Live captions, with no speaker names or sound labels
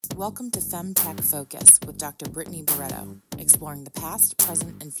Welcome to FemTech Focus with Dr. Brittany Barreto, exploring the past,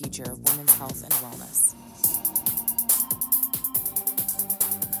 present, and future of women's health and wellness.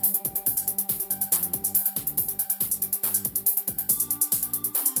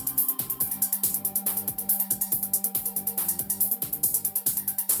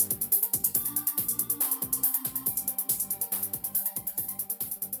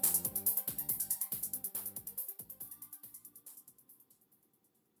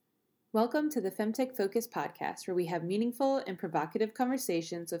 Welcome to the FemTech Focus podcast, where we have meaningful and provocative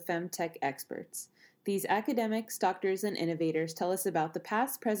conversations with FemTech experts. These academics, doctors, and innovators tell us about the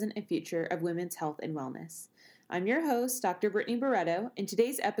past, present, and future of women's health and wellness. I'm your host, Dr. Brittany Barreto, and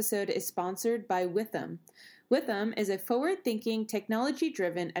today's episode is sponsored by Withum. Withum is a forward-thinking,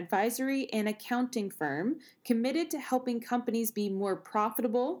 technology-driven advisory and accounting firm committed to helping companies be more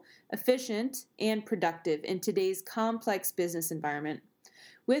profitable, efficient, and productive in today's complex business environment.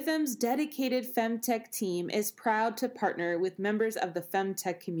 Withum's dedicated FemTech team is proud to partner with members of the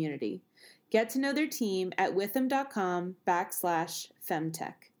FemTech community. Get to know their team at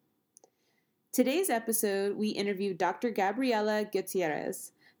withum.com/femtech. Today's episode, we interview Dr. Gabriela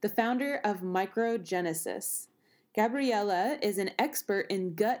Gutierrez, the founder of Microgenesis. Gabriela is an expert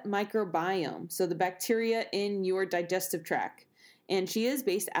in gut microbiome, so the bacteria in your digestive tract, and she is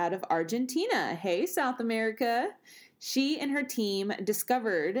based out of Argentina. Hey, South America. She and her team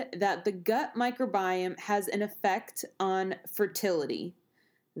discovered that the gut microbiome has an effect on fertility.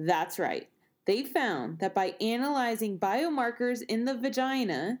 That's right. They found that by analyzing biomarkers in the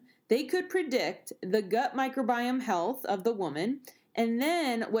vagina, they could predict the gut microbiome health of the woman and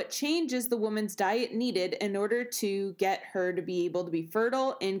then what changes the woman's diet needed in order to get her to be able to be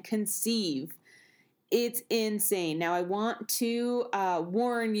fertile and conceive. It's insane. Now, I want to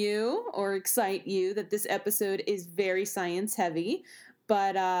warn you or excite you that this episode is very science heavy,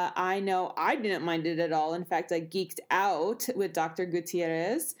 but I know I didn't mind it at all. In fact, I geeked out with Dr.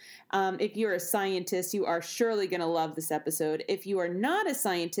 Gutierrez. If you're a scientist, you are surely going to love this episode. If you are not a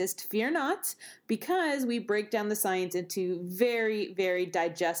scientist, fear not, because we break down the science into very, very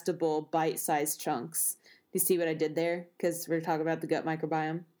digestible, bite-sized chunks. You see what I did there? Because we're talking about the gut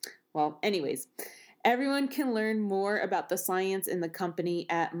microbiome. Well, anyways. Everyone can learn more about the science in the company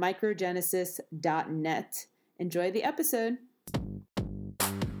at microgenesis.net. Enjoy the episode.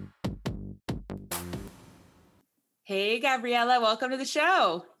 Hey, Gabriela, welcome to the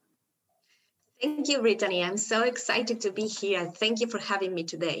show. Thank you, Brittany. I'm so excited to be here. Thank you for having me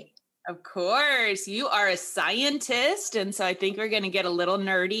today. Of course. You are a scientist, and so I think we're going to get a little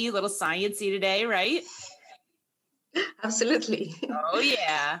nerdy, a little sciencey today, right? Absolutely. Oh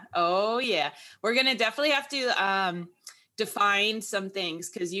yeah. We're going to definitely have to define some things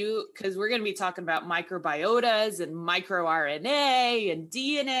because we're going to be talking about microbiotas and microRNA and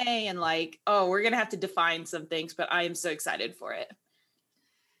DNA and we're going to have to define some things, but I am so excited for it.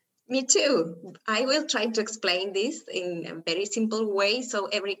 Me too. I will try to explain this in a very simple way so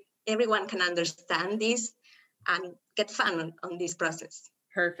everyone can understand this and get fun on this process.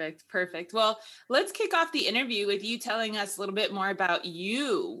 Perfect. Well, let's kick off the interview with you telling us a little bit more about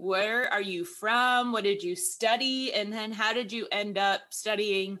you. Where are you from? What did you study? And then how did you end up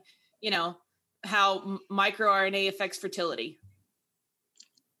studying, how microRNA affects fertility?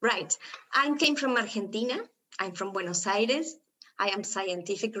 Right. I came from Argentina. I'm from Buenos Aires. I am a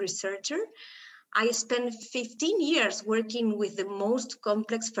scientific researcher. I spent 15 years working with the most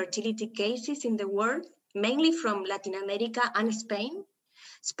complex fertility cases in the world, mainly from Latin America and Spain.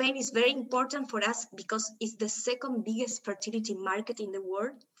 Spain is very important for us because it's the second biggest fertility market in the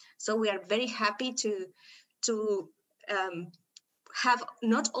world. So we are very happy to have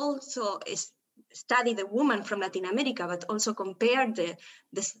not also study the woman from Latin America, but also compare the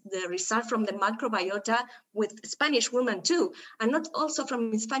result from the microbiota with Spanish women too. And not also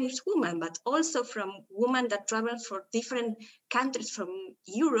from Spanish women, but also from women that travel for different countries from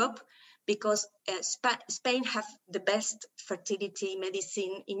Europe, because Spain have the best fertility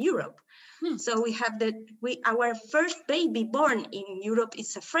medicine in Europe. So we have our first baby born in Europe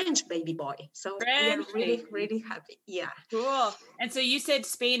is a French baby boy. So we are really, really happy. Yeah. Cool. And so you said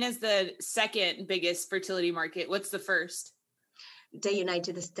Spain is the second biggest fertility market. What's the first? The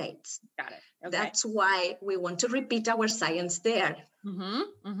United States. Got it. Okay. That's why we want to repeat our science there. All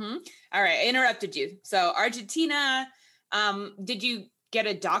right. I interrupted you. So Argentina, did you get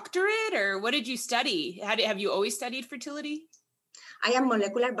a doctorate or what did you study? Have you always studied fertility? I am a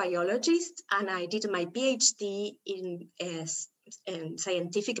molecular biologist and I did my PhD in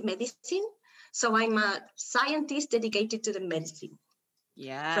scientific medicine. So I'm a scientist dedicated to the medicine.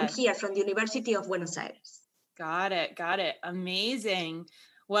 Yeah. From the University of Buenos Aires. Got it. Amazing.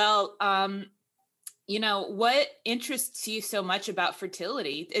 Well, what interests you so much about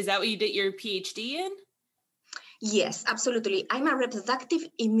fertility? Is that what you did your PhD in? Yes, absolutely. I'm a reproductive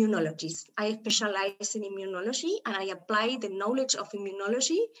immunologist. I specialize in immunology, and I apply the knowledge of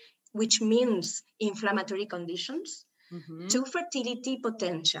immunology, which means inflammatory conditions, to fertility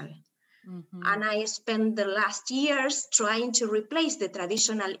potential. And I spent the last years trying to replace the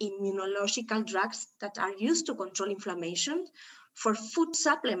traditional immunological drugs that are used to control inflammation for food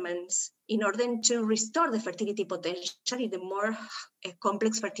supplements in order to restore the fertility potential in the more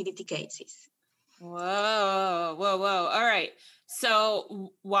complex fertility cases. Whoa. All right.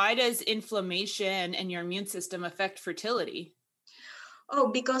 So why does inflammation in your immune system affect fertility?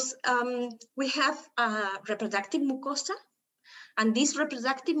 Oh, because we have a reproductive mucosa, and this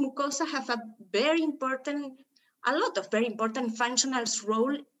reproductive mucosa have a lot of very important functional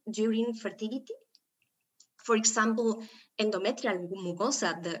role during fertility. For example, endometrial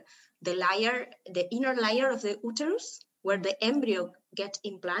mucosa, the inner layer of the uterus, where the embryo gets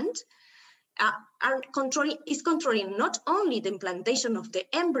implanted, is controlling not only the implantation of the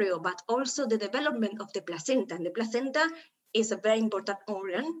embryo, but also the development of the placenta. And the placenta is a very important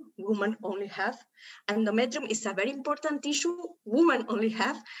organ women only have. Endometrium is a very important tissue women only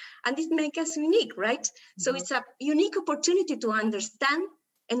have. And it makes us unique, right? So it's a unique opportunity to understand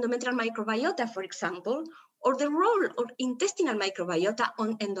endometrial microbiota, for example, or the role of intestinal microbiota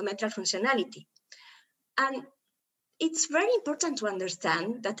on endometrial functionality. And it's very important to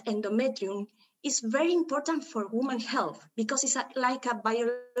understand that endometrium is very important for women's health because it's like a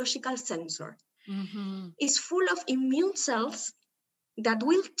biological sensor. It's full of immune cells that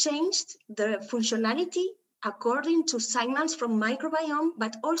will change the functionality according to signals from microbiome,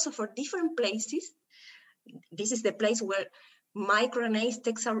 but also for different places. This is the place where microRNA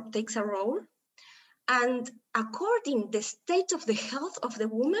takes a role. And according the state of the health of the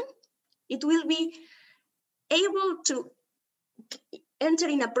woman, it will be able to enter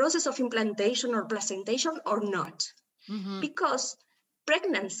in a process of implantation or placentation or not. Because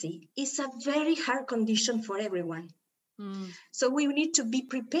pregnancy is a very hard condition for everyone. So we need to be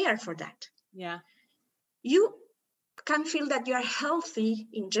prepared for that. Yeah. You can feel that you are healthy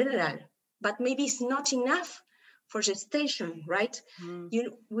in general, but maybe it's not enough for gestation, right? We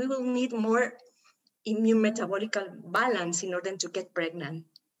will need more immune metabolic balance in order to get pregnant.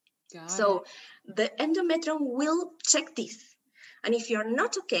 So the endometrium will check this. And if you're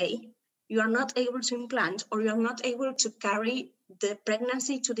not okay, you are not able to implant or you're not able to carry the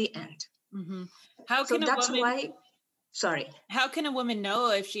pregnancy to the end. How can a woman know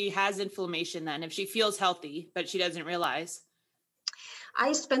if she has inflammation then, if she feels healthy, but she doesn't realize?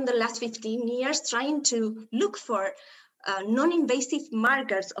 I spent the last 15 years trying to look for non-invasive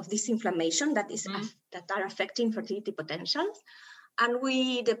markers of this inflammation that are affecting fertility potentials. And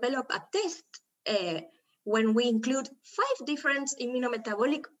we developed a test when we include 5 different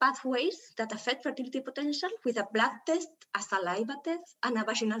immunometabolic pathways that affect fertility potential with a blood test, a saliva test, and a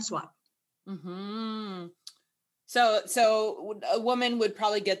vaginal swab. So a woman would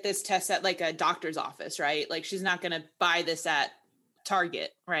probably get this test at like a doctor's office, right? Like she's not going to buy this at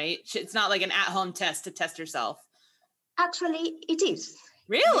Target, right? It's not like an at-home test to test herself. Actually, it is.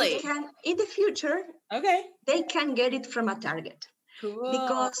 Really? In the future, they can get it from a Target. Cool.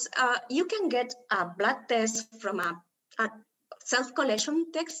 Because you can get a blood test from a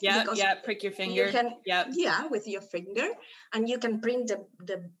self-collection test. Prick your finger. With your finger. And you can print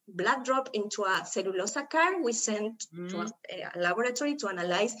the blood drop into a cellulosa card. We send to a laboratory to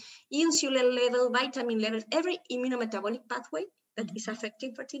analyze insulin level, vitamin level, every immunometabolic pathway that is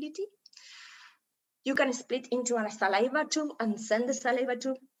affecting fertility. You can split into a saliva tube and send the saliva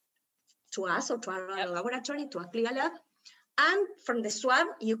tube to us or to our laboratory, to a CLIA lab. And from the swab,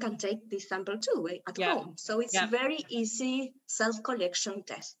 you can take this sample too at home. So it's a very easy self-collection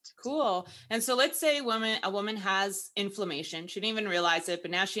test. Cool. And so let's say a woman has inflammation. She didn't even realize it,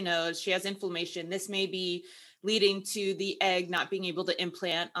 but now she knows she has inflammation. This may be leading to the egg not being able to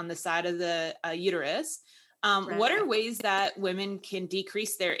implant on the side of the uterus. What are ways that women can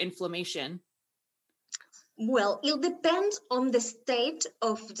decrease their inflammation? Well, it depends on the state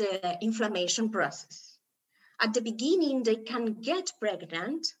of the inflammation process. At the beginning, they can get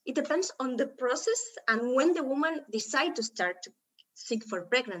pregnant. It depends on the process and when the woman decides to start to seek for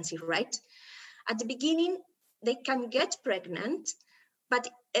pregnancy, right? At the beginning, they can get pregnant, but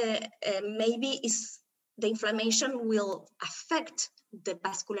maybe the inflammation will affect the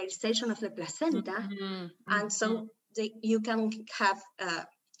vascularization of the placenta. And so you can have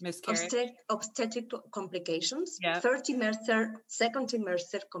obstetric complications, third trimester, second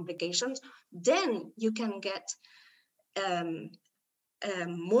trimester complications. Then you can get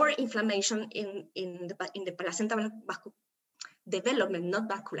more inflammation in the placenta development, not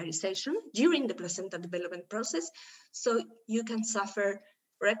vascularization, during the placenta development process. So you can suffer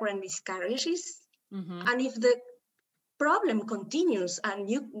recurrent miscarriages. Mm-hmm. And if the problem continues and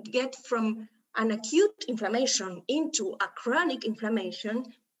you get from an acute inflammation into a chronic inflammation,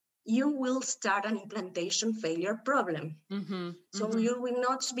 you will start an implantation failure problem. Mm-hmm. So Mm-hmm. you will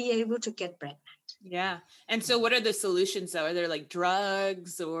not be able to get pregnant. Yeah. And so what are the solutions though? Are there like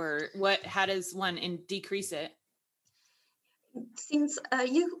drugs or what, how does one decrease it? Since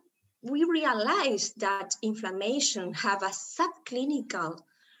we realized that inflammation have a subclinical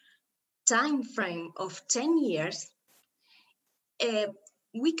time frame of 10 years,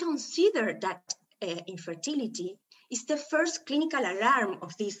 we consider that infertility is the first clinical alarm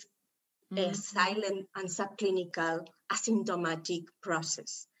of this silent and subclinical asymptomatic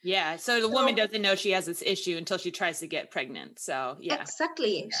process. Yeah. So the woman doesn't know she has this issue until she tries to get pregnant. So yeah.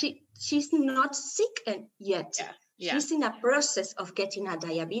 Exactly. Yeah. She's not sick yet. Yeah. Yeah. She's in a process of getting a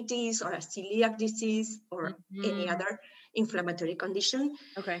diabetes or a celiac disease or any other inflammatory condition.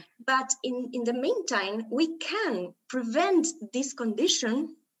 Okay. But in the meantime, we can prevent this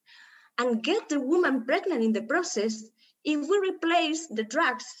condition and get the woman pregnant in the process if we replace the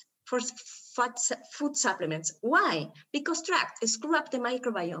drugs for food supplements. Why? Because drugs screw up the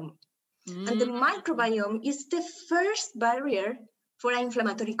microbiome. And the microbiome is the first barrier for an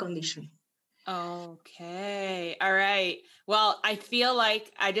inflammatory condition. Okay. All right. Well, I feel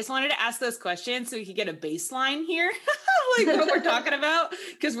like I just wanted to ask those questions so we could get a baseline here, like what we're talking about,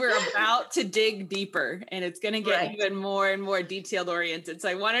 because we're about to dig deeper and it's going to get even more and more detailed oriented. So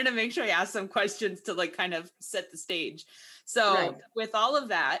I wanted to make sure I asked some questions to like kind of set the stage. So with all of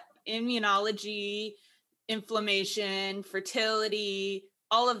that, immunology, inflammation, fertility,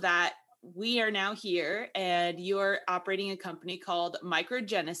 all of that, we are now here and you're operating a company called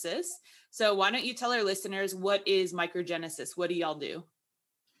Microgenesis. So why don't you tell our listeners, what is Microgenesis? What do y'all do?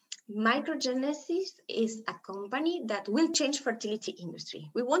 Microgenesis is a company that will change fertility industry.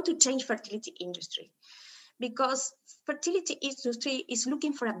 We want to change fertility industry because fertility industry is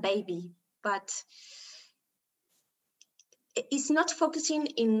looking for a baby, but it's not focusing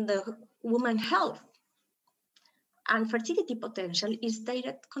in the woman health. And fertility potential is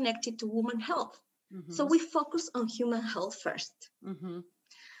direct connected to woman health. Mm-hmm. So we focus on human health first. Mm-hmm.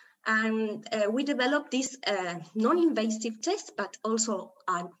 And we developed this non-invasive test, but also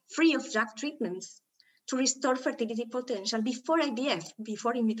free of drug treatments to restore fertility potential before IVF,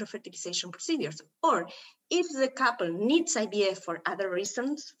 before in vitro fertilization procedures. Or if the couple needs IVF for other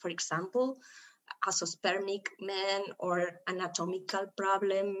reasons, for example, azoospermic men or anatomical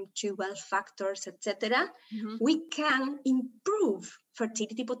problem, tubal factors, etc., we can improve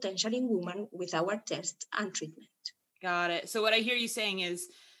fertility potential in women with our test and treatment. Got it. So what I hear you saying is,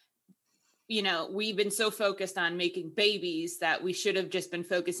 you know, we've been so focused on making babies that we should have just been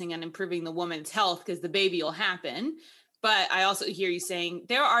focusing on improving the woman's health because the baby will happen. But I also hear you saying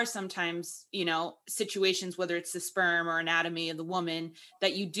there are sometimes, you know, situations, whether it's the sperm or anatomy of the woman,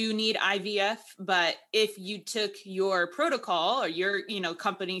 that you do need IVF. But if you took your protocol or your, you know,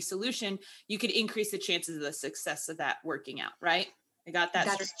 company solution, you could increase the chances of the success of that working out, right? I got that.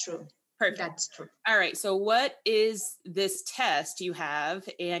 That's true. Perfect. That's true. All right. So what is this test you have?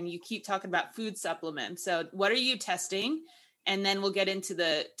 And you keep talking about food supplements. So what are you testing? And then we'll get into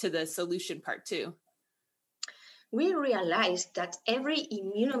the solution part too. We realized that every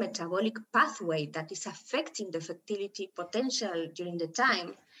immunometabolic pathway that is affecting the fertility potential during the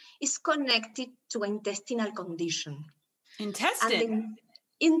time is connected to an intestinal condition.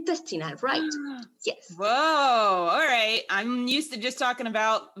 Intestinal, right? Yes. Whoa. All right. I'm used to just talking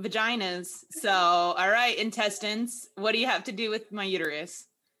about vaginas. So, all right, intestines. What do you have to do with my uterus?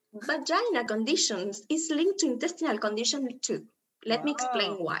 Vagina conditions is linked to intestinal condition too. Let me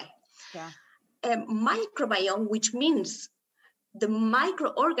explain why. Yeah. Microbiome, which means the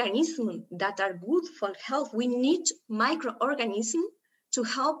microorganisms that are good for health. We need microorganisms to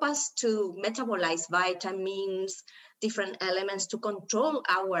help us to metabolize vitamins, different elements to control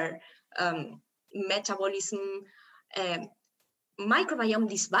our metabolism. Microbiome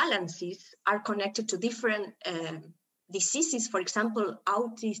disbalances are connected to different diseases, for example,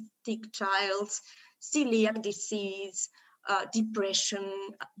 autistic childs, celiac disease, depression.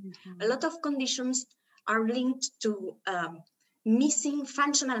 A lot of conditions are linked to missing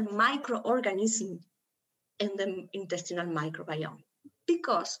functional microorganisms in the intestinal microbiome,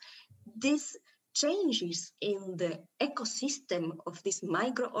 because these changes in the ecosystem of this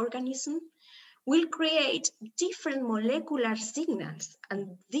microorganism will create different molecular signals.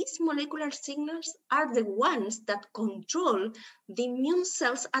 And these molecular signals are the ones that control the immune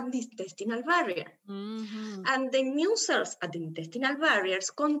cells at the intestinal barrier. Mm-hmm. And the immune cells at the intestinal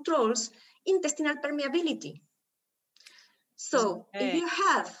barriers controls intestinal permeability. So if you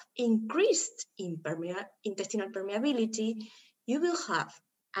have increased intestinal permeability, you will have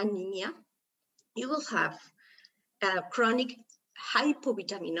anemia, you will have chronic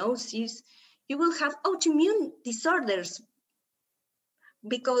hypovitaminosis, you will have autoimmune disorders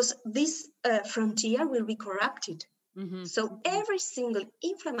because this frontier will be corrupted. Mm-hmm. So every single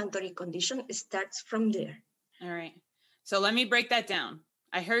inflammatory condition starts from there. All right. So let me break that down.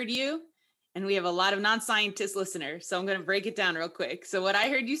 I heard you, and we have a lot of non-scientist listeners, so I'm going to break it down real quick. So what I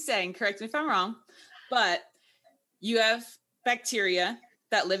heard you saying, correct me if I'm wrong, but you have bacteria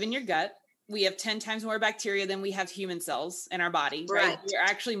that live in your gut. We have 10 times more bacteria than we have human cells in our body, right? We're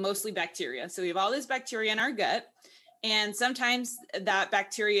actually mostly bacteria. So we have all this bacteria in our gut. And sometimes that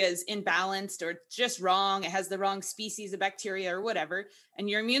bacteria is imbalanced or just wrong. It has the wrong species of bacteria or whatever. And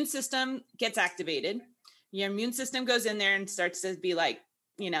your immune system gets activated. Your immune system goes in there and starts to be like,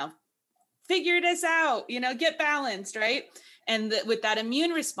 figure this out, get balanced, right? And with that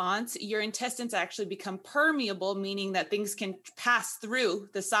immune response, your intestines actually become permeable, meaning that things can pass through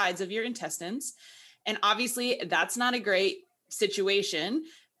the sides of your intestines. And obviously that's not a great situation,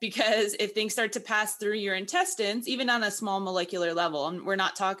 because if things start to pass through your intestines, even on a small molecular level, and we're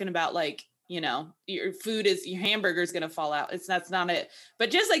not talking about like, your hamburger is going to fall out. That's not it.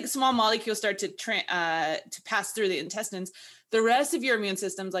 But just like small molecules start to pass through the intestines, the rest of your immune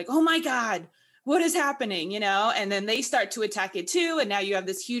system's like, oh my God, what is happening? And then they start to attack it too. And now you have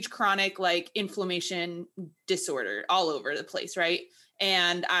this huge chronic like inflammation disorder all over the place. Right.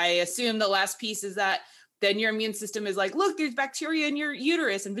 And I assume the last piece is that then your immune system is like, look, there's bacteria in your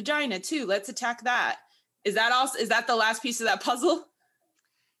uterus and vagina too. Let's attack that. Is that the last piece of that puzzle?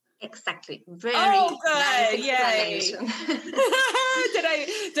 Exactly. Very good. Nice Yay.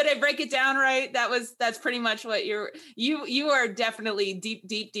 Did I break it down right? That's pretty much what you are definitely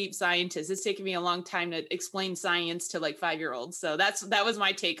deep scientist. It's taken me a long time to explain science to like 5-year-olds. So that was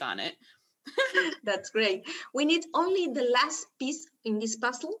my take on it. That's great. We need only the last piece in this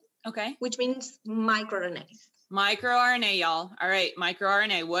puzzle. Okay. Which means microRNAs. MicroRNA, y'all. All right.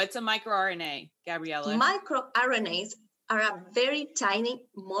 MicroRNA. What's a microRNA, Gabriela? MicroRNAs are very tiny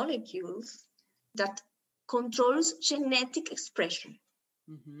molecules that controls genetic expression.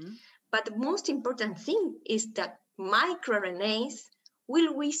 Mm-hmm. But the most important thing is that microRNAs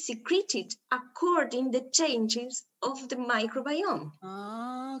will be secreted according to the changes of the microbiome.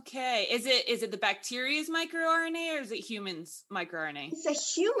 Okay. Is it the bacteria's microRNA or is it humans' microRNA? It's a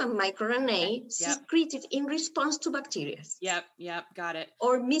human microRNA secreted in response to bacteria. Yep. Got it.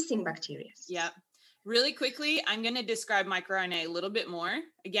 Or missing bacteria. Yep. Really quickly, I'm going to describe microRNA a little bit more.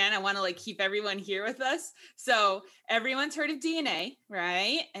 Again, I want to keep everyone here with us. So everyone's heard of DNA,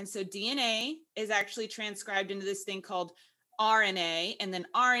 right? And so DNA is actually transcribed into this thing called RNA, and then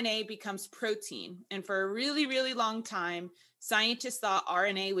RNA becomes protein. And for a really, really long time, scientists thought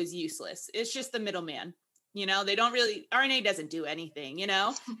RNA was useless. It's just the middleman. RNA doesn't do anything, it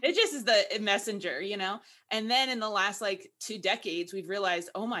just is the messenger, and then in the last 2 decades, we've realized,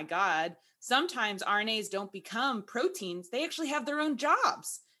 oh my God, sometimes RNAs don't become proteins. They actually have their own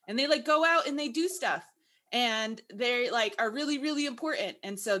jobs and they go out and they do stuff and they are really, really important.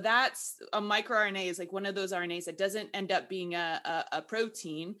 And so that's a microRNA is one of those RNAs that doesn't end up being a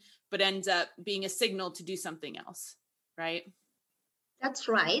protein, but ends up being a signal to do something else, right? That's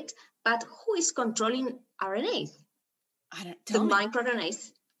right. But who is controlling RNAs?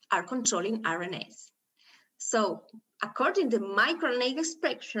 MicroRNAs are controlling RNAs. So according to microRNA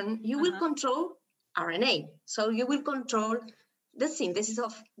expression, you will control RNA. So you will control the synthesis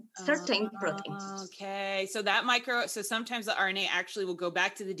of certain proteins. Okay. So so sometimes the RNA actually will go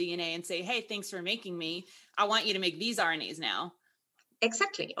back to the DNA and say, hey, thanks for making me. I want you to make these RNAs now.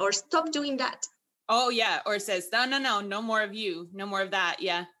 Exactly. Or stop doing that. Oh, yeah. Or it says, no more of you. No more of that.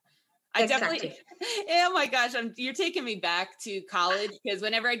 Yeah. Exactly. Oh my gosh, you're taking me back to college because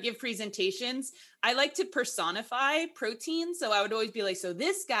whenever I give presentations, I like to personify proteins. So I would always be like, so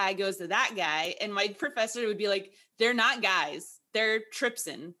this guy goes to that guy. And my professor would be like, they're not guys, they're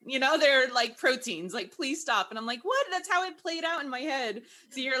trypsin, they're proteins, please stop. And I'm like, what? That's how it played out in my head.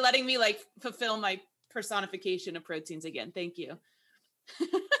 So you're letting me fulfill my personification of proteins again. Thank you.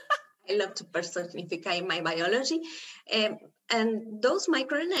 I love to personify my biology. And those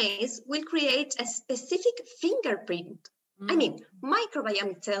microRNAs will create a specific fingerprint. I mean,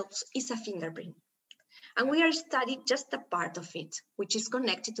 microbiome itself is a fingerprint. And we are studying just a part of it, which is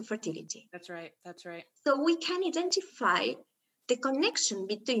connected to fertility. That's right. So we can identify the connection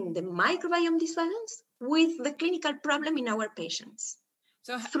between the microbiome disbalance with the clinical problem in our patients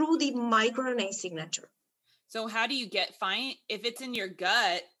through the microRNA signature. So how do you find if it's in your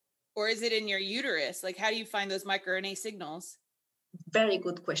gut or is it in your uterus? Like, how do you find those microRNA signals? Very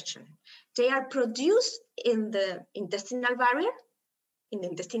good question. They are produced in the intestinal barrier, in the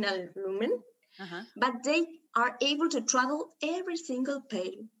intestinal lumen, but they are able to travel every single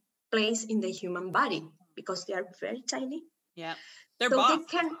place in the human body because they are very tiny. Yeah. They're so bosses,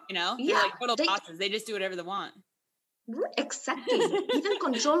 they can, they're like total bosses. They just do whatever they want. Exactly. Even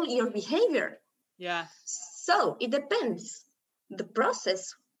control your behavior. Yeah. So it depends. The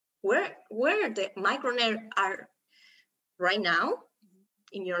process where the microRNA are right now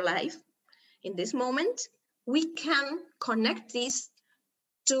in your life, in this moment, we can connect this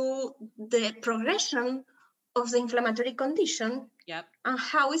to the progression of the inflammatory condition. Yep. And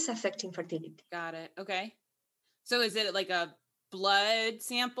how it's affecting fertility. Got it. Okay. So is it like a blood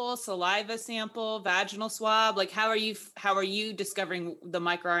sample, saliva sample, vaginal swab? Like how are you discovering the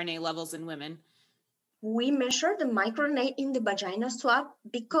microRNA levels in women? We measure the microRNA in the vagina swab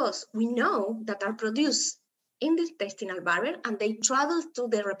because we know that are produced in the intestinal barrier and they travel to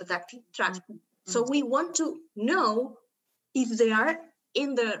the reproductive tract. Mm-hmm. So we want to know if they are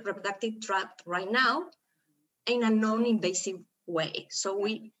in the reproductive tract right now in a non-invasive way. So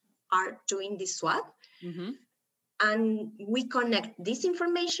we are doing this swab. Mm-hmm. And we connect this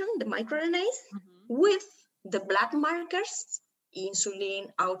information, the microRNAs, with the blood markers, insulin,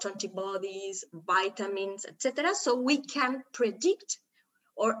 autoantibodies, vitamins, etc. So we can predict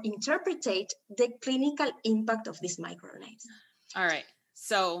or interpret the clinical impact of these microRNAs. All right.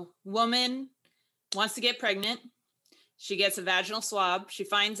 So woman wants to get pregnant. She gets a vaginal swab. She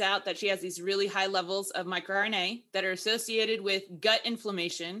finds out that she has these really high levels of microRNA that are associated with gut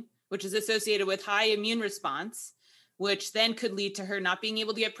inflammation, which is associated with high immune response, which then could lead to her not being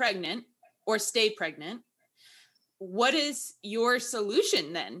able to get pregnant or stay pregnant. What is your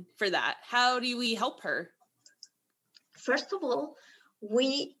solution then for that? How do we help her? First of all,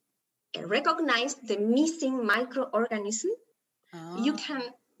 we recognize the missing microorganism. You can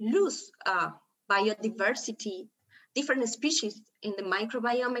lose biodiversity, different species in the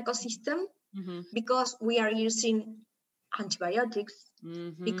microbiome ecosystem because we are using antibiotics,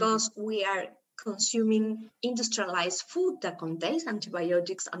 because we are consuming industrialized food that contains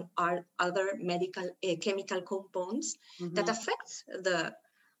antibiotics and other medical chemical compounds that affects the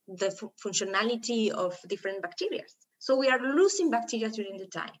functionality of different bacteria. So we are losing bacteria during the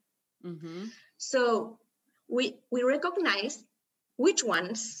time. So we recognize which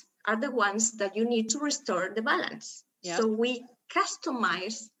ones are the ones that you need to restore the balance. Yep. So we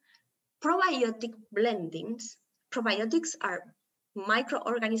customize probiotic blendings. Probiotics are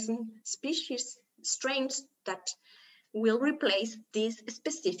microorganism species, strains that will replace this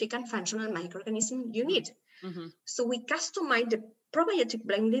specific and functional microorganism you need. So we customize the probiotic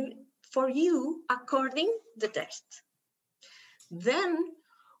blending for you according to the test. Then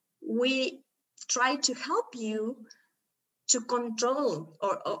we try to help you to control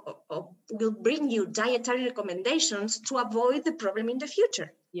or will bring you dietary recommendations to avoid the problem in the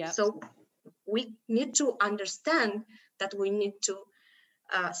future. Yep. So we need to understand that we need to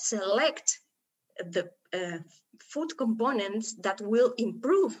select the food components that will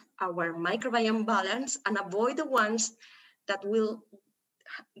improve our microbiome balance and avoid the ones that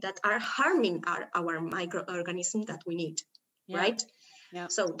are harming our microorganism that we need, right? Yeah.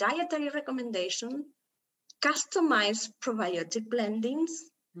 So dietary recommendation, customized probiotic blendings,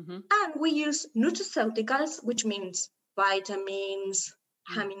 and we use nutraceuticals, which means vitamins,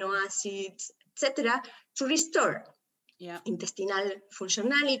 amino acids, etc., to restore intestinal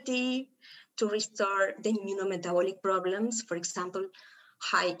functionality, to restore the immunometabolic problems, for example,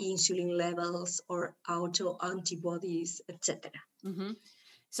 high insulin levels or autoantibodies, etc.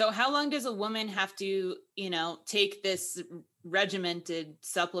 So how long does a woman have to, take this regimented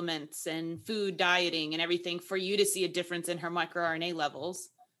supplements and food dieting and everything for you to see a difference in her microRNA levels?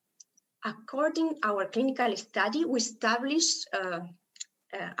 According to our clinical study, we established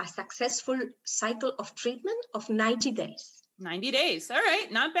a successful cycle of treatment of 90 days. 90 days. All right.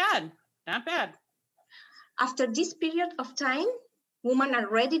 Not bad. Not bad. After this period of time, women are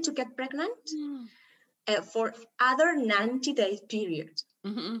ready to get pregnant for other 90-day period.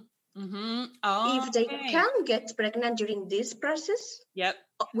 If they can get pregnant during this process,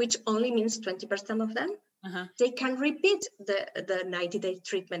 which only means 20% of them, they can repeat the 90-day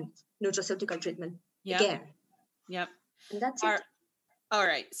treatment, nutraceutical treatment again. Yep. And that's it. All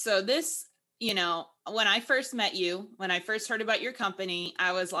right. So this, when I first met you, when I first heard about your company,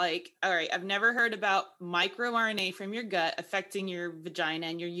 I was like, all right, I've never heard about microRNA from your gut affecting your vagina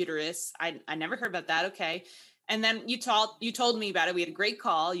and your uterus. I never heard about that. Okay. And then you told me about it. We had a great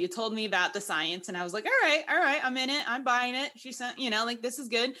call. You told me about the science and I was like, all right, I'm in it. I'm buying it. She said, like, this is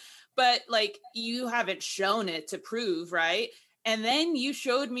good. But like, you haven't shown it to prove, right? And then you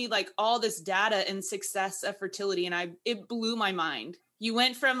showed me like all this data and success of fertility. And it blew my mind. You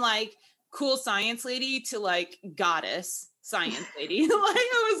went from like cool science lady to like goddess science lady. Like,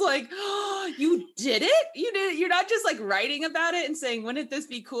 I was like, oh, you did it. You did it. You're not just like writing about it and saying, wouldn't this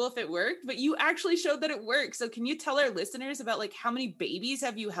be cool if it worked? But you actually showed that it works. So can you tell our listeners about like how many babies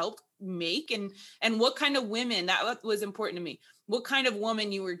have you helped make and what kind of women? That was important to me. What kind of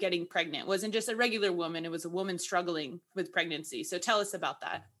woman you were getting pregnant? It wasn't just a regular woman. It was a woman struggling with pregnancy. So tell us about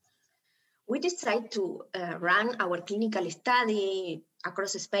that. We decided to run our clinical study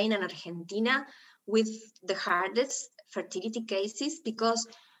across Spain and Argentina with the hardest fertility cases because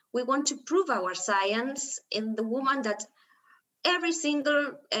we want to prove our science in the woman that every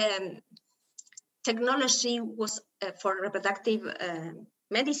single technology was for reproductive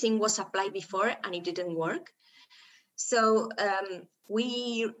medicine was applied before and it didn't work. So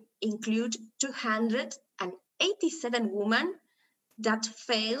we include 287 women that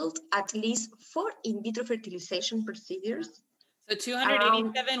failed at least 4 in vitro fertilization procedures. So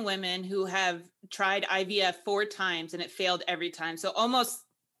 287 women who have tried IVF 4 times and it failed every time. So almost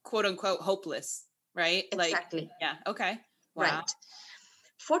quote unquote hopeless, right? Exactly. Like, yeah. Okay. Wow.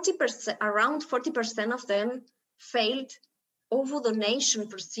 Right. 40%, around 40% of them failed ovulation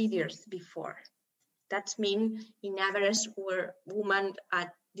procedures before. That means in average were women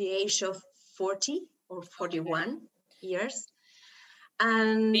at the age of 40 or 41 years.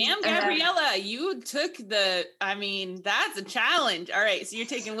 And damn, Gabriella, you took that's a challenge. All right. So you're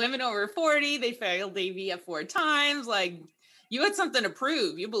taking women over 40. They failed IVF 4 times. Like, you had something to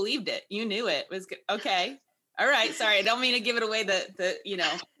prove. You believed it. You knew it was good. Okay. All right. Sorry. I don't mean to give it away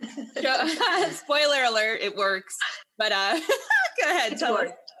spoiler alert. It works. But go ahead. Tell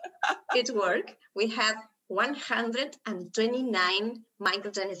us. It worked. We have 129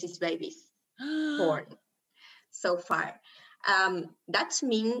 microgenesis babies born so far. That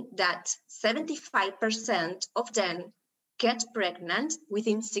means that 75% of them get pregnant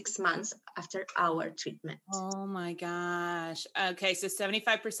within 6 months after our treatment. Oh my gosh. Okay. So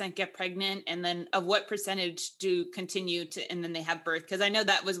 75% get pregnant. And then of what percentage do continue to, and then they have birth? Because I know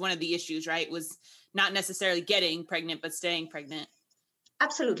that was one of the issues, right? Was not necessarily getting pregnant, but staying pregnant.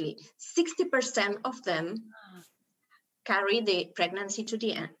 Absolutely. 60% of them carry the pregnancy to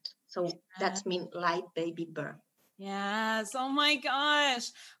the end. So that means live baby birth. Yes. Oh my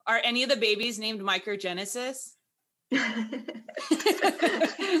gosh. Are any of the babies named Microgenesis?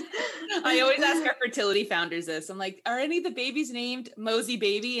 I always ask our fertility founders this. I'm like, are any of the babies named Mosey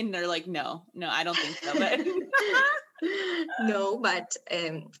Baby? And they're like, no, I don't think so. But no, but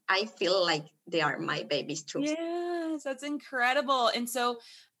I feel like they are my babies too. Yes, that's incredible. And so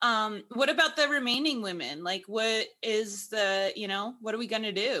what about the remaining women? Like, what is what are we going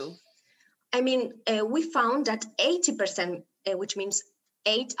to do? I mean, we found that 80%, which means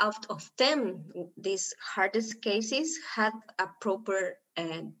 8 out of 10, these hardest cases had a proper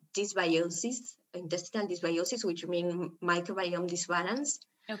dysbiosis, intestinal dysbiosis, which means microbiome disbalance.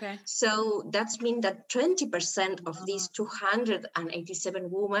 Okay. So that means that 20% of these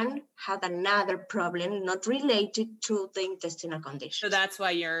 287 women had another problem not related to the intestinal condition. So that's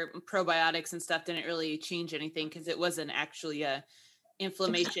why your probiotics and stuff didn't really change anything, because it wasn't actually a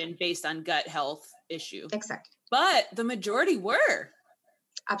inflammation based on gut health issue. Exactly. But the majority were.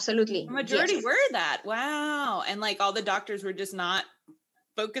 Absolutely. The majority were that. Wow. And like all the doctors were just not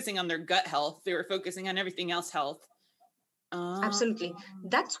focusing on their gut health. They were focusing on everything else health. Absolutely.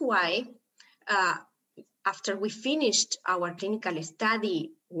 That's why after we finished our clinical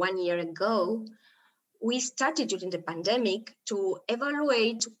study 1 year ago, we started during the pandemic to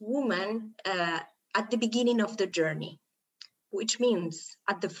evaluate women at the beginning of the journey, which means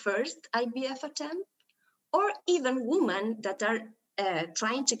at the first IVF attempt, or even women that are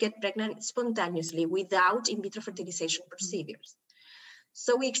trying to get pregnant spontaneously without in vitro fertilization procedures.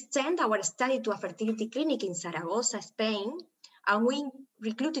 So we extend our study to a fertility clinic in Zaragoza, Spain, and we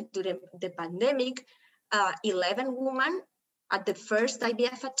recruited during the pandemic 11 women at the first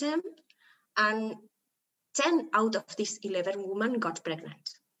IVF attempt, and 10 out of these 11 women got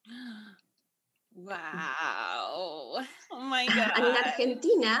pregnant. Wow. Oh my God. And in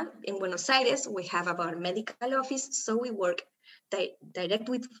Argentina, in Buenos Aires, we have our medical office, so we work direct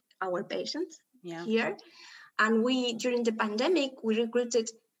with our patients here. And during the pandemic, we recruited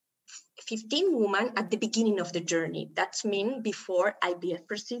 15 women at the beginning of the journey. That's mean before IVF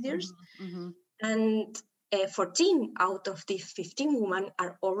procedures. Mm-hmm. And 14 out of the 15 women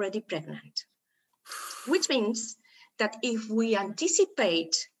are already pregnant, which means that if we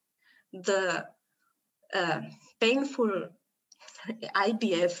anticipate the painful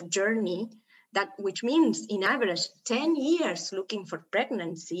IVF journey, which means in average 10 years looking for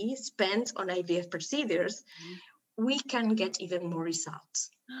pregnancy spent on IVF procedures, we can get even more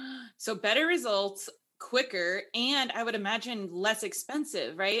results. So better results, quicker, and I would imagine less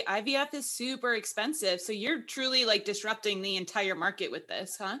expensive, right? IVF is super expensive. So you're truly like disrupting the entire market with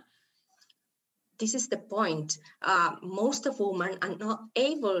this, huh? This is the point. Most of women are not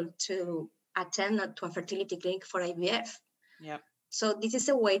able to attend to a fertility clinic for IVF. Yep. So this is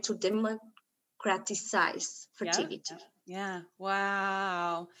a way to democratize fertility. Yep. Yeah.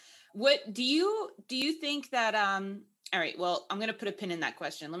 Wow. What do you think that, all right, well, I'm going to put a pin in that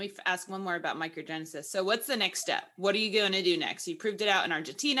question. Let me ask one more about microgenesis. So what's the next step? What are you going to do next? You proved it out in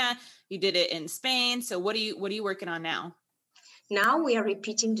Argentina. You did it in Spain. So what are you working on now? Now we are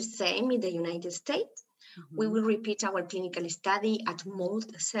repeating the same in the United States. Mm-hmm. We will repeat our clinical study at Mold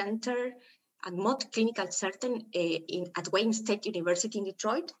Clinical Center at Wayne State University in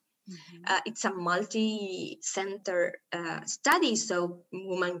Detroit. Mm-hmm. It's a multi-center study, so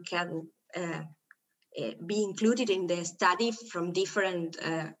women can be included in the study from different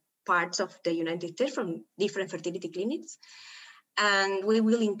parts of the United States, from different fertility clinics. And we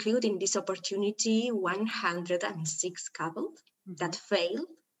will include in this opportunity 106 couples that failed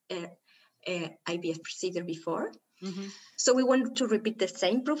IVF procedure before. Mm-hmm. So we want to repeat the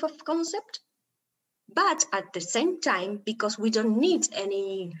same proof of concept, but at the same time, because we don't need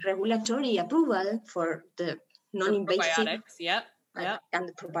any regulatory approval for the non-invasive probiotics, yep. And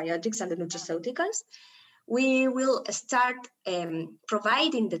the probiotics and the nutraceuticals, we will start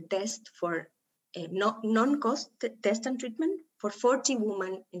providing the test for non-cost test and treatment for 40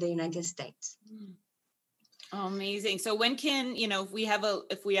 women in the United States. Oh, amazing. So when can,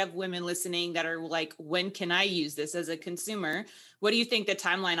 if we have women listening that are like, when can I use this as a consumer? What do you think the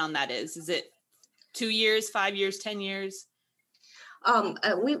timeline on that is? Is it 2 years, 5 years, 10 years?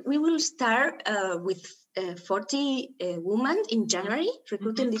 We will start with 40 women in January,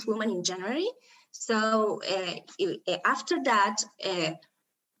 recruiting these women in January. So after that,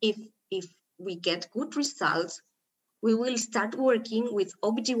 if we get good results, we will start working with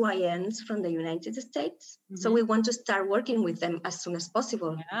OBGYNs from the United States. Mm-hmm. So we want to start working with them as soon as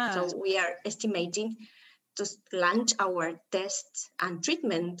possible. Yeah. So we are estimating to launch our tests and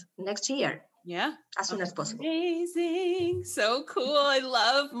treatment next year. Yeah. As soon as possible. Amazing. So cool. I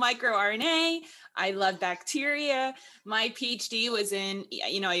love microRNA. I love bacteria. My PhD was in,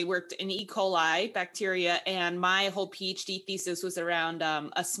 I worked in E. coli bacteria, and my whole PhD thesis was around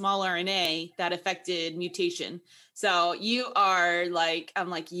a small RNA that affected mutation. So you are like,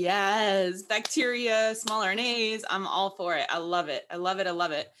 I'm like, yes, bacteria, small RNAs. I'm all for it. I love it. I love it. I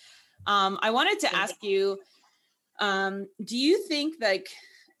love it. I wanted to ask you, do you think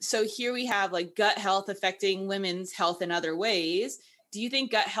so here we have like gut health affecting women's health in other ways. Do you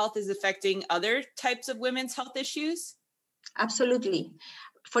think gut health is affecting other types of women's health issues? Absolutely.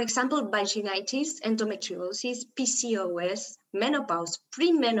 For example, vaginitis, endometriosis, PCOS, menopause,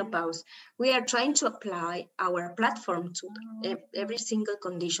 premenopause. We are trying to apply our platform to every single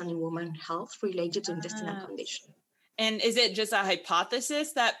condition in women's health related to intestinal condition. And is it just a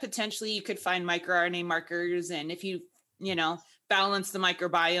hypothesis that potentially you could find microRNA markers, and if you balance the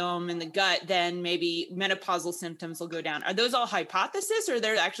microbiome in the gut, then maybe menopausal symptoms will go down? Are those all hypotheses, or are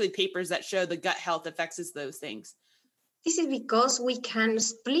there actually papers that show the gut health affects those things? This is because we can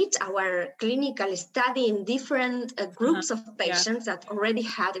split our clinical study in different groups of patients that already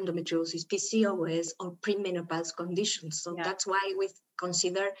had endometriosis, PCOS, or premenopause conditions. So that's why we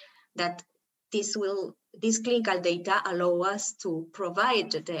consider that this clinical data allow us to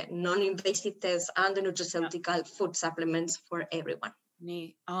provide the non-invasive tests and the nutraceutical food supplements for everyone.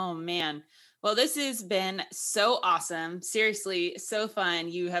 Oh, man. Well, this has been so awesome. Seriously, so fun.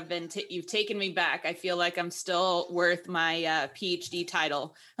 You have been, you've taken me back. I feel like I'm still worth my PhD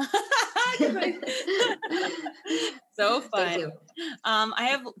title. So fun. Thank you. I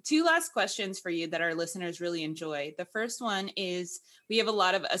have 2 last questions for you that our listeners really enjoy. The first one is, we have a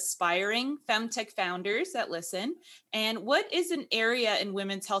lot of aspiring femtech founders that listen. And what is an area in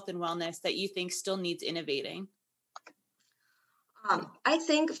women's health and wellness that you think still needs innovating? I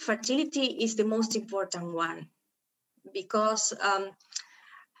think fertility is the most important one, because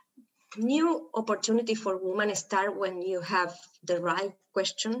new opportunity for women start when you have the right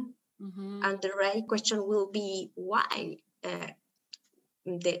question, and the right question will be why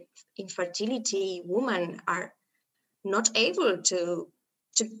the infertility women are not able to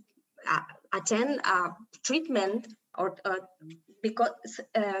attend a treatment or because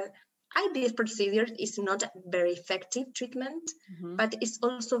IVF procedure is not a very effective treatment, but it's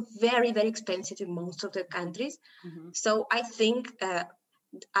also very, very expensive in most of the countries. So I think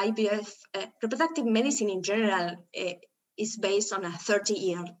IVF, reproductive medicine in general, is based on a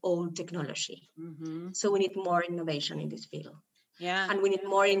 30-year-old technology. So we need more innovation in this field. Yeah. And we need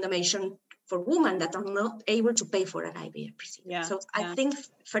more innovation for women that are not able to pay for an IVF procedure. Yeah. So I think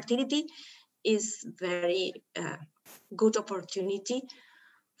fertility is very good opportunity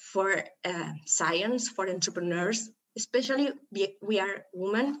for science, for entrepreneurs, especially we are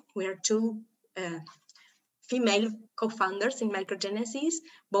women. We are two female co-founders in Microgenesis.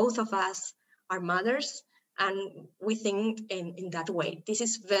 Both of us are mothers, and we think in that way. This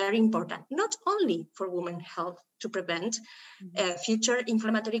is very important, not only for women's health to prevent future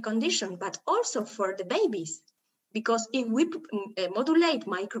inflammatory condition, but also for the babies. Because if we modulate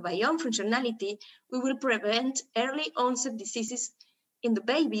microbiome functionality, we will prevent early onset diseases in the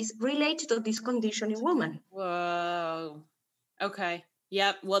babies related to this condition in women. Whoa. Okay.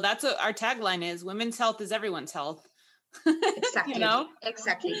 Yep. Well, that's what our tagline is. Women's health is everyone's health. Exactly. You know?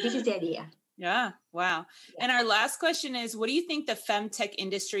 Exactly. This is the idea. Yeah. Wow. Yeah. And our last question is, what do you think the femtech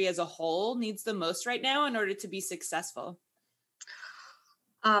industry as a whole needs the most right now in order to be successful?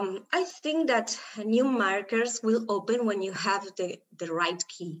 I think that new markers will open when you have the right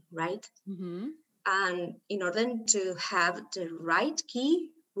key, right? And in order to have the right key,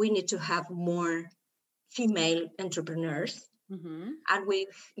 we need to have more female entrepreneurs. And we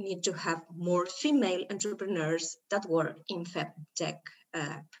need to have more female entrepreneurs that work in femtech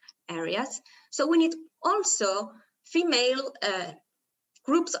areas. So we need also female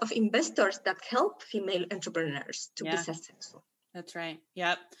groups of investors that help female entrepreneurs to be successful. That's right.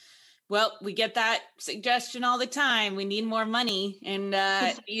 Yep. Well, we get that suggestion all the time. We need more money, and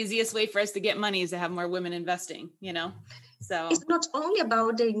the easiest way for us to get money is to have more women investing, you know? So it's not only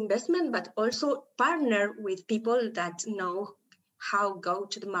about the investment, but also partner with people that know how go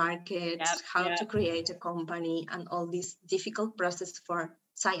to the market, how to create a company, and all this difficult process for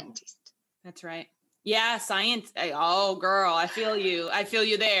scientists. That's right. Yeah, science. Oh, girl, I feel you. I feel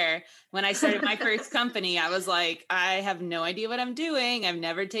you there. When I started my first company, I was like, I have no idea what I'm doing. I've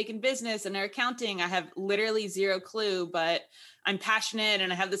never taken business and accounting. I have literally zero clue, but I'm passionate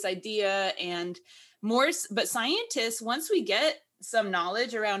and I have this idea and more. But scientists, once we get some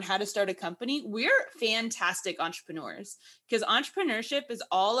knowledge around how to start a company, we're fantastic entrepreneurs, because entrepreneurship is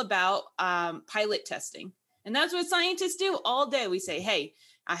all about pilot testing. And that's what scientists do all day. We say, hey,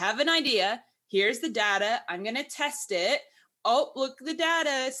 I have an idea. Here's the data. I'm going to test it. Oh, look, the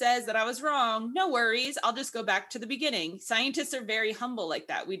data says that I was wrong. No worries. I'll just go back to the beginning. Scientists are very humble like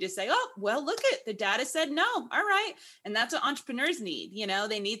that. We just say, oh, well, look at the data said no. All right. And that's what entrepreneurs need. You know,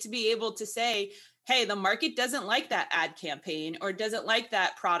 they need to be able to say, hey, the market doesn't like that ad campaign or doesn't like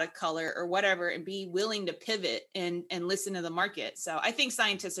that product color or whatever, and be willing to pivot and listen to the market. So I think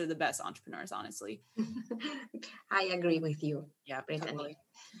scientists are the best entrepreneurs, honestly. I agree with you. Yeah, totally.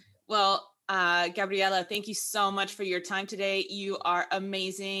 Well, Gabriela, thank you so much for your time today. You are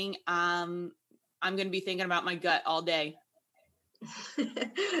amazing. I'm going to be thinking about my gut all day.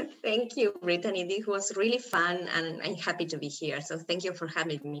 Thank you, Brittany. This was really fun, and I'm happy to be here. So thank you for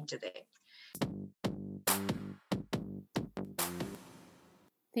having me today.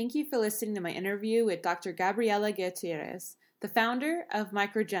 Thank you for listening to my interview with Dr. Gabriela Gutierrez, the founder of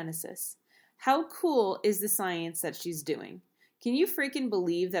Microgenesis. How cool is the science that she's doing? Can you freaking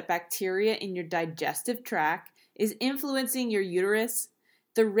believe that bacteria in your digestive tract is influencing your uterus?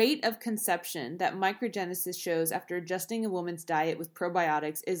 The rate of conception that Microgenesis shows after adjusting a woman's diet with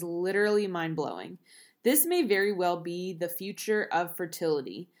probiotics is literally mind-blowing. This may very well be the future of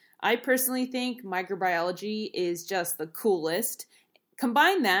fertility. I personally think microbiology is just the coolest.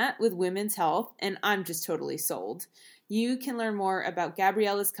 Combine that with women's health, and I'm just totally sold. You can learn more about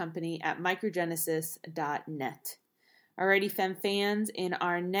Gabriela's company at microgenesis.net. Alrighty, Fem fans, in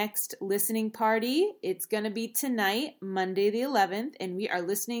our next listening party, it's going to be tonight, Monday the 11th, and we are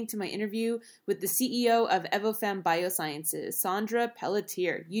listening to my interview with the CEO of Evofem Biosciences, Sandra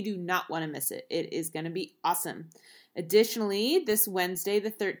Pelletier. You do not want to miss it. It is going to be awesome. Additionally, this Wednesday the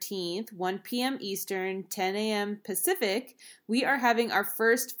 13th, 1 p.m. Eastern, 10 a.m. Pacific, we are having our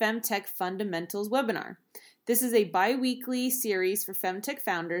first Femtech Fundamentals webinar. This is a bi-weekly series for Femtech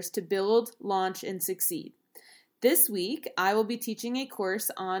founders to build, launch, and succeed. This week, I will be teaching a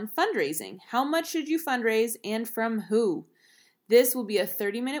course on fundraising. How much should you fundraise and from who? This will be a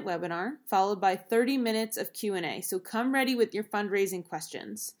 30-minute webinar followed by 30 minutes of Q&A, so come ready with your fundraising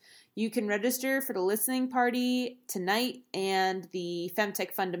questions. You can register for the listening party tonight and the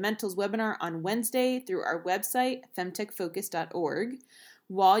Femtech Fundamentals webinar on Wednesday through our website, femtechfocus.org.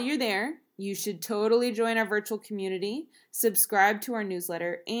 While you're there, you should totally join our virtual community, subscribe to our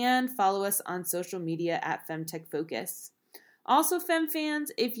newsletter, and follow us on social media at FemTechFocus. Also, Fem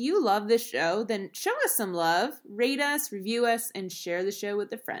fans, if you love this show, then show us some love, rate us, review us, and share the show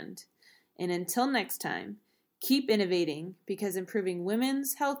with a friend. And until next time, keep innovating, because improving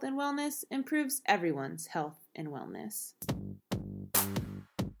women's health and wellness improves everyone's health and wellness.